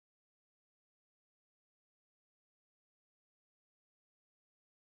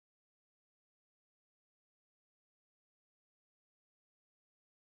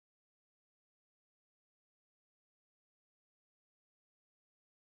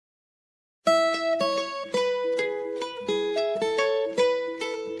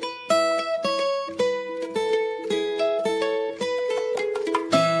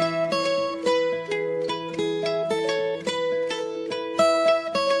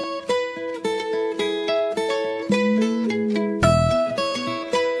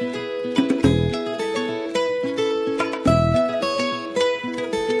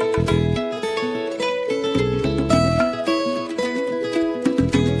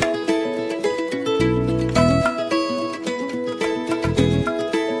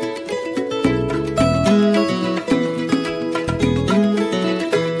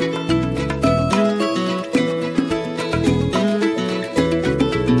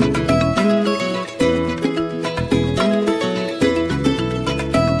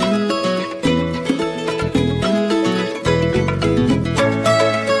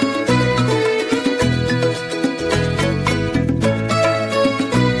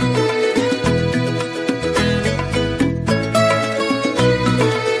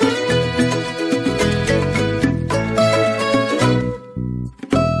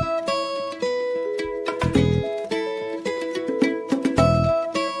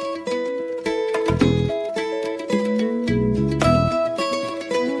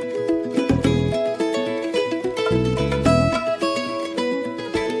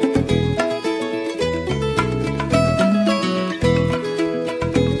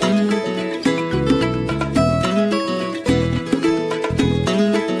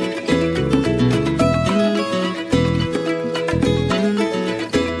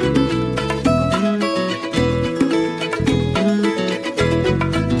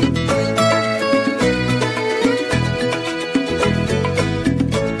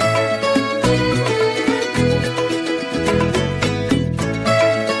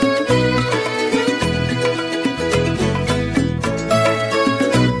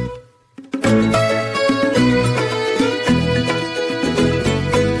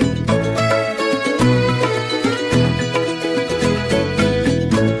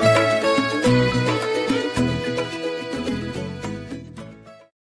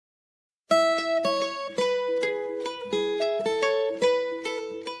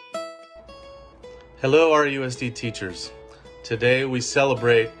Hello RUSD teachers. Today we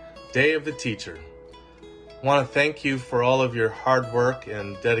celebrate Day of the Teacher. I want to thank you for all of your hard work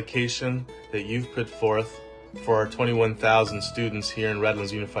and dedication that you've put forth for our 21,000 students here in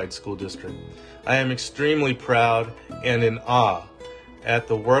Redlands Unified School District. I am extremely proud and in awe at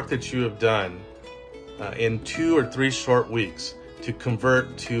the work that you have done in 2 or 3 short weeks to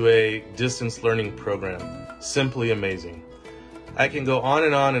convert to a distance learning program. Simply amazing. I can go on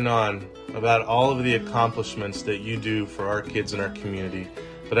and on and on about all of the accomplishments that you do for our kids in our community,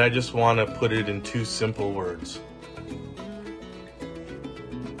 but I just want to put it in 2 simple words.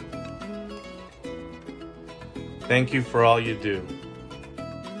 Thank you for all you do.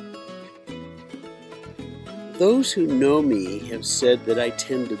 Those who know me have said that I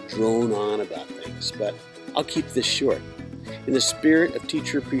tend to drone on about things, but I'll keep this short. In the spirit of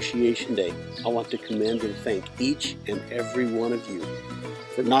Teacher Appreciation Day, I want to commend and thank each and every one of you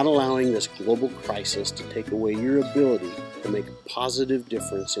for not allowing this global crisis to take away your ability to make a positive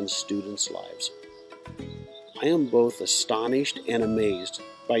difference in students' lives. I am both astonished and amazed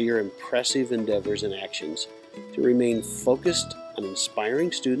by your impressive endeavors and actions to remain focused on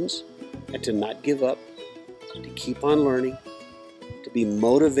inspiring students and to not give up, to keep on learning, to be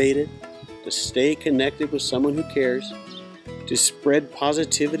motivated, to stay connected with someone who cares, to spread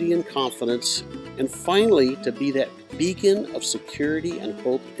positivity and confidence, and finally to be that beacon of security and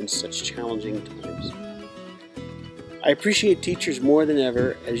hope in such challenging times. I appreciate teachers more than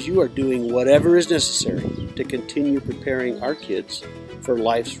ever as you are doing whatever is necessary to continue preparing our kids for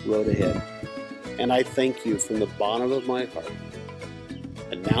life's road ahead. And I thank you from the bottom of my heart.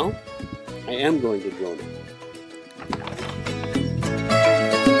 And now, I am going to drone on.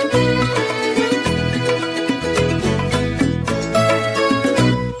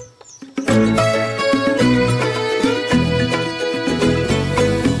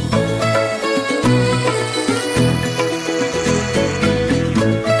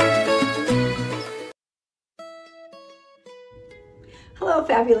 Hello,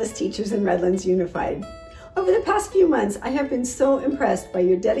 fabulous teachers in Redlands Unified. Over the past few months, I have been so impressed by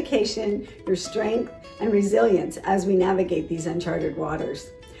your dedication, your strength, and resilience as we navigate these uncharted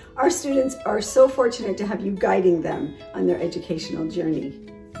waters. Our students are so fortunate to have you guiding them on their educational journey.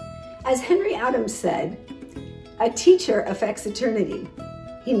 As Henry Adams said, a teacher affects eternity.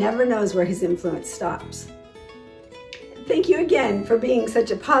 He never knows where his influence stops. Thank you again for being such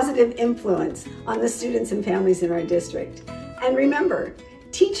a positive influence on the students and families in our district. And remember,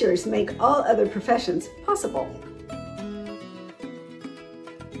 teachers make all other professions possible.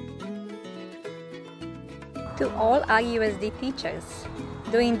 To all RUSD teachers,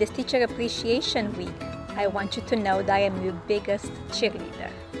 during this Teacher Appreciation Week, I want you to know that I am your biggest cheerleader.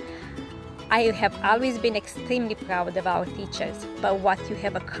 I have always been extremely proud of our teachers, but what you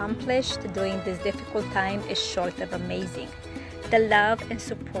have accomplished during this difficult time is short of amazing. The love and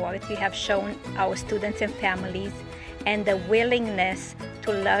support you have shown our students and families, and the willingness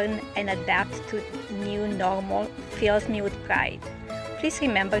to learn and adapt to new normal fills me with pride. Please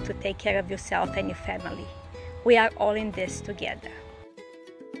remember to take care of yourself and your family. We are all in this together.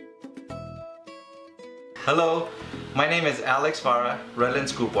 Hello, my name is Alex Vara,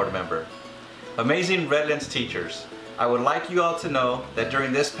 Redlands School Board member. Amazing Redlands teachers, I would like you all to know that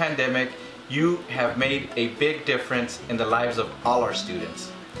during this pandemic, you have made a big difference in the lives of all our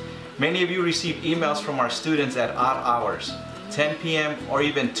students. Many of you receive emails from our students at odd hours, 10 p.m. or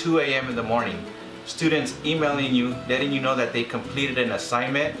even 2 a.m. in the morning. Students emailing you, letting you know that they completed an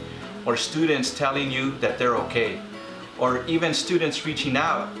assignment, or students telling you that they're okay, or even students reaching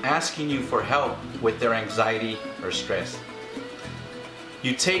out, asking you for help with their anxiety or stress.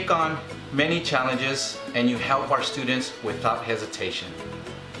 You take on many challenges and you help our students without hesitation.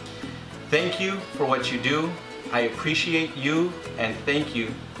 Thank you for what you do. I appreciate you and thank you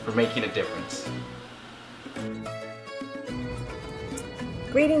for making a difference.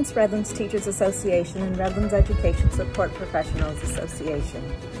 Greetings, Redlands Teachers Association and Redlands Education Support Professionals Association.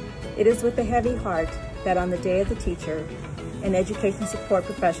 It is with a heavy heart that on the Day of the Teacher and Education Support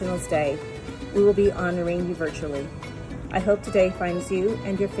Professionals Day, we will be honoring you virtually. I hope today finds you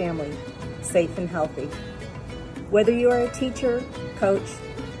and your family safe and healthy. Whether you are a teacher, coach,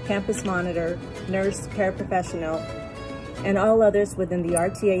 campus monitor, nurse, paraprofessional, and all others within the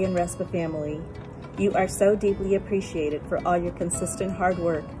RTA and RESPA family, you are so deeply appreciated for all your consistent hard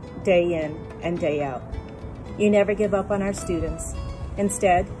work, day in and day out. You never give up on our students.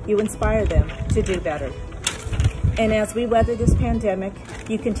 Instead, you inspire them to do better. And as we weather this pandemic,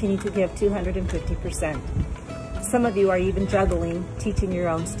 you continue to give 250%. Some of you are even juggling teaching your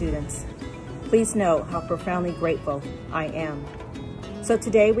own students. Please know how profoundly grateful I am. So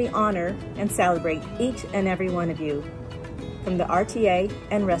today we honor and celebrate each and every one of you from the RTA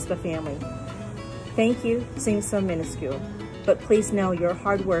and RESPA family. Thank you seems so minuscule, but please know your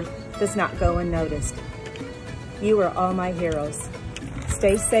hard work does not go unnoticed. You are all my heroes.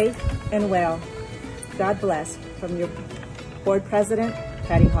 Stay safe and well. God bless, from your Board President,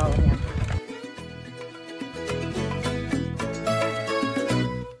 Patty Hollihan.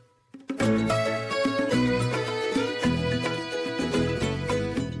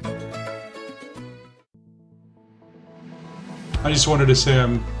 I just wanted to say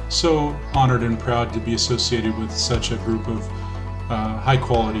I'm so honored and proud to be associated with such a group of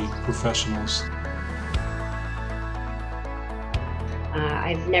high-quality professionals.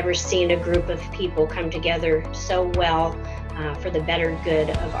 I've never seen a group of people come together so well for the better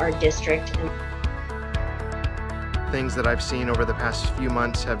good of our district. Things that I've seen over the past few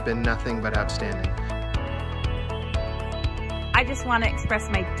months have been nothing but outstanding. I just want to express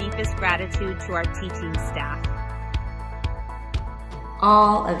my deepest gratitude to our teaching staff.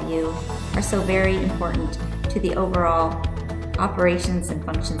 All of you are so very important to the overall operations and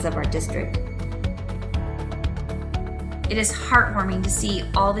functions of our district. It is heartwarming to see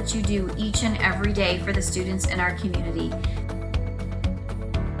all that you do each and every day for the students in our community.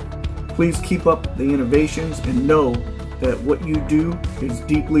 Please keep up the innovations and know that what you do is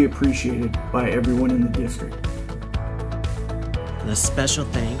deeply appreciated by everyone in the district. And a special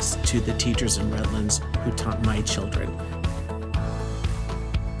thanks to the teachers in Redlands who taught my children.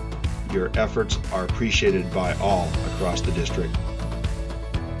 Your efforts are appreciated by all across the district.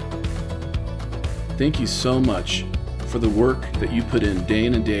 Thank you so much for the work that you put in day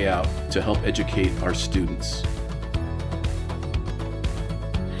in and day out to help educate our students.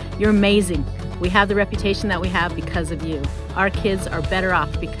 You're amazing. We have the reputation that we have because of you. Our kids are better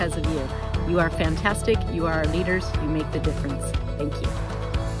off because of you. You are fantastic. You are our leaders. You make the difference. Thank you.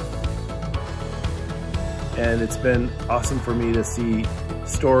 And it's been awesome for me to see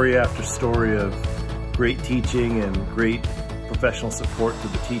story after story of great teaching and great professional support to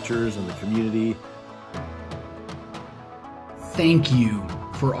the teachers and the community. Thank you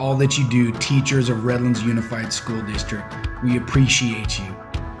for all that you do, teachers of Redlands Unified School District. We appreciate you.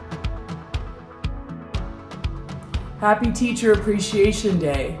 Happy Teacher Appreciation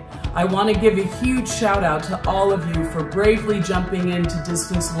Day. I want to give a huge shout out to all of you for bravely jumping into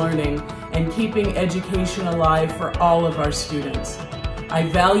distance learning and keeping education alive for all of our students. I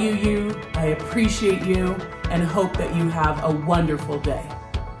value you, I appreciate you, and hope that you have a wonderful day.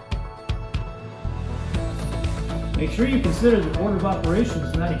 Make sure you consider the order of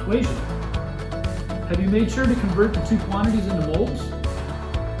operations in that equation. Have you made sure to convert the two quantities into molds?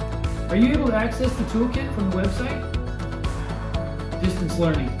 Are you able to access the toolkit from the website? Distance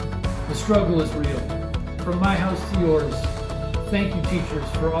learning. The struggle is real. From my house to yours, thank you teachers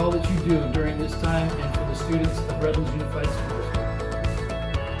for all that you do during this time and for the students of Redlands Unified School District.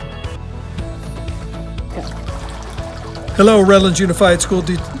 Hello Redlands Unified School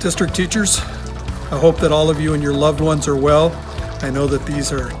District teachers. I hope that all of you and your loved ones are well. I know that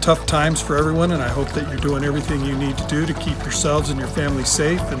these are tough times for everyone, and I hope that you're doing everything you need to do to keep yourselves and your family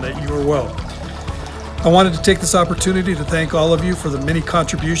safe and that you are well. I wanted to take this opportunity to thank all of you for the many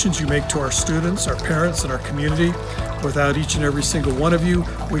contributions you make to our students, our parents, and our community. Without each and every single one of you,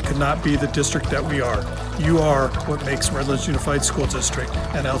 we could not be the district that we are. You are what makes Redlands Unified School District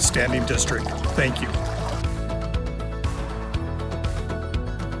an outstanding district. Thank you.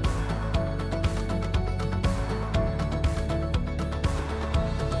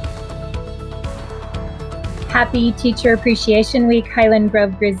 Happy Teacher Appreciation Week, Highland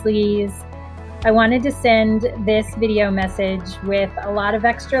Grove Grizzlies. I wanted to send this video message with a lot of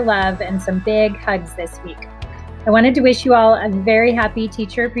extra love and some big hugs this week. I wanted to wish you all a very happy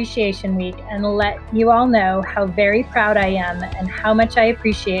Teacher Appreciation Week and let you all know how very proud I am and how much I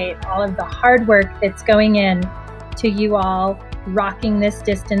appreciate all of the hard work that's going in to you all rocking this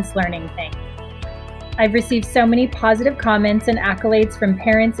distance learning thing. I've received so many positive comments and accolades from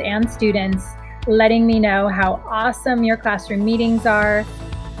parents and students letting me know how awesome your classroom meetings are,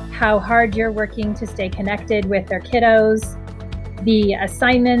 how hard you're working to stay connected with their kiddos, the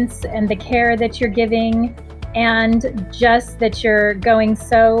assignments and the care that you're giving, and just that you're going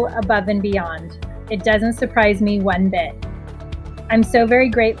so above and beyond. It doesn't surprise me one bit. I'm so very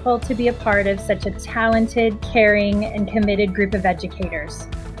grateful to be a part of such a talented, caring, and committed group of educators.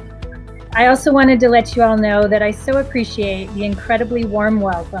 I also wanted to let you all know that I so appreciate the incredibly warm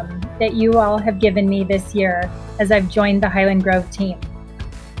welcome that you all have given me this year as I've joined the Highland Grove team.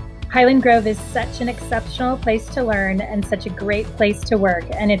 Highland Grove is such an exceptional place to learn and such a great place to work,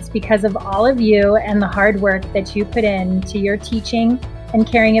 and it's because of all of you and the hard work that you put into your teaching and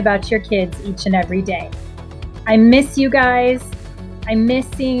caring about your kids each and every day. I miss you guys. I miss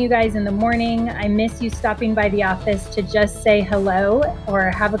seeing you guys in the morning. I miss you stopping by the office to just say hello or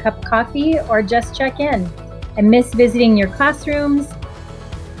have a cup of coffee or just check in. I miss visiting your classrooms.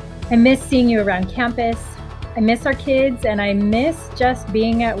 I miss seeing you around campus. I miss our kids, and I miss just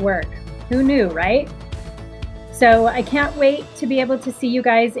being at work. Who knew, right? So I can't wait to be able to see you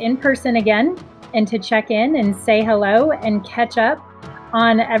guys in person again and to check in and say hello and catch up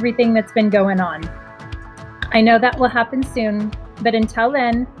on everything that's been going on. I know that will happen soon, but until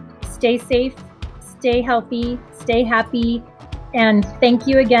then, stay safe, stay healthy, stay happy, and thank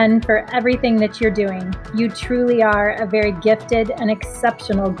you again for everything that you're doing. You truly are a very gifted and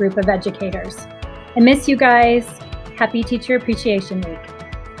exceptional group of educators. I miss you guys. Happy Teacher Appreciation Week.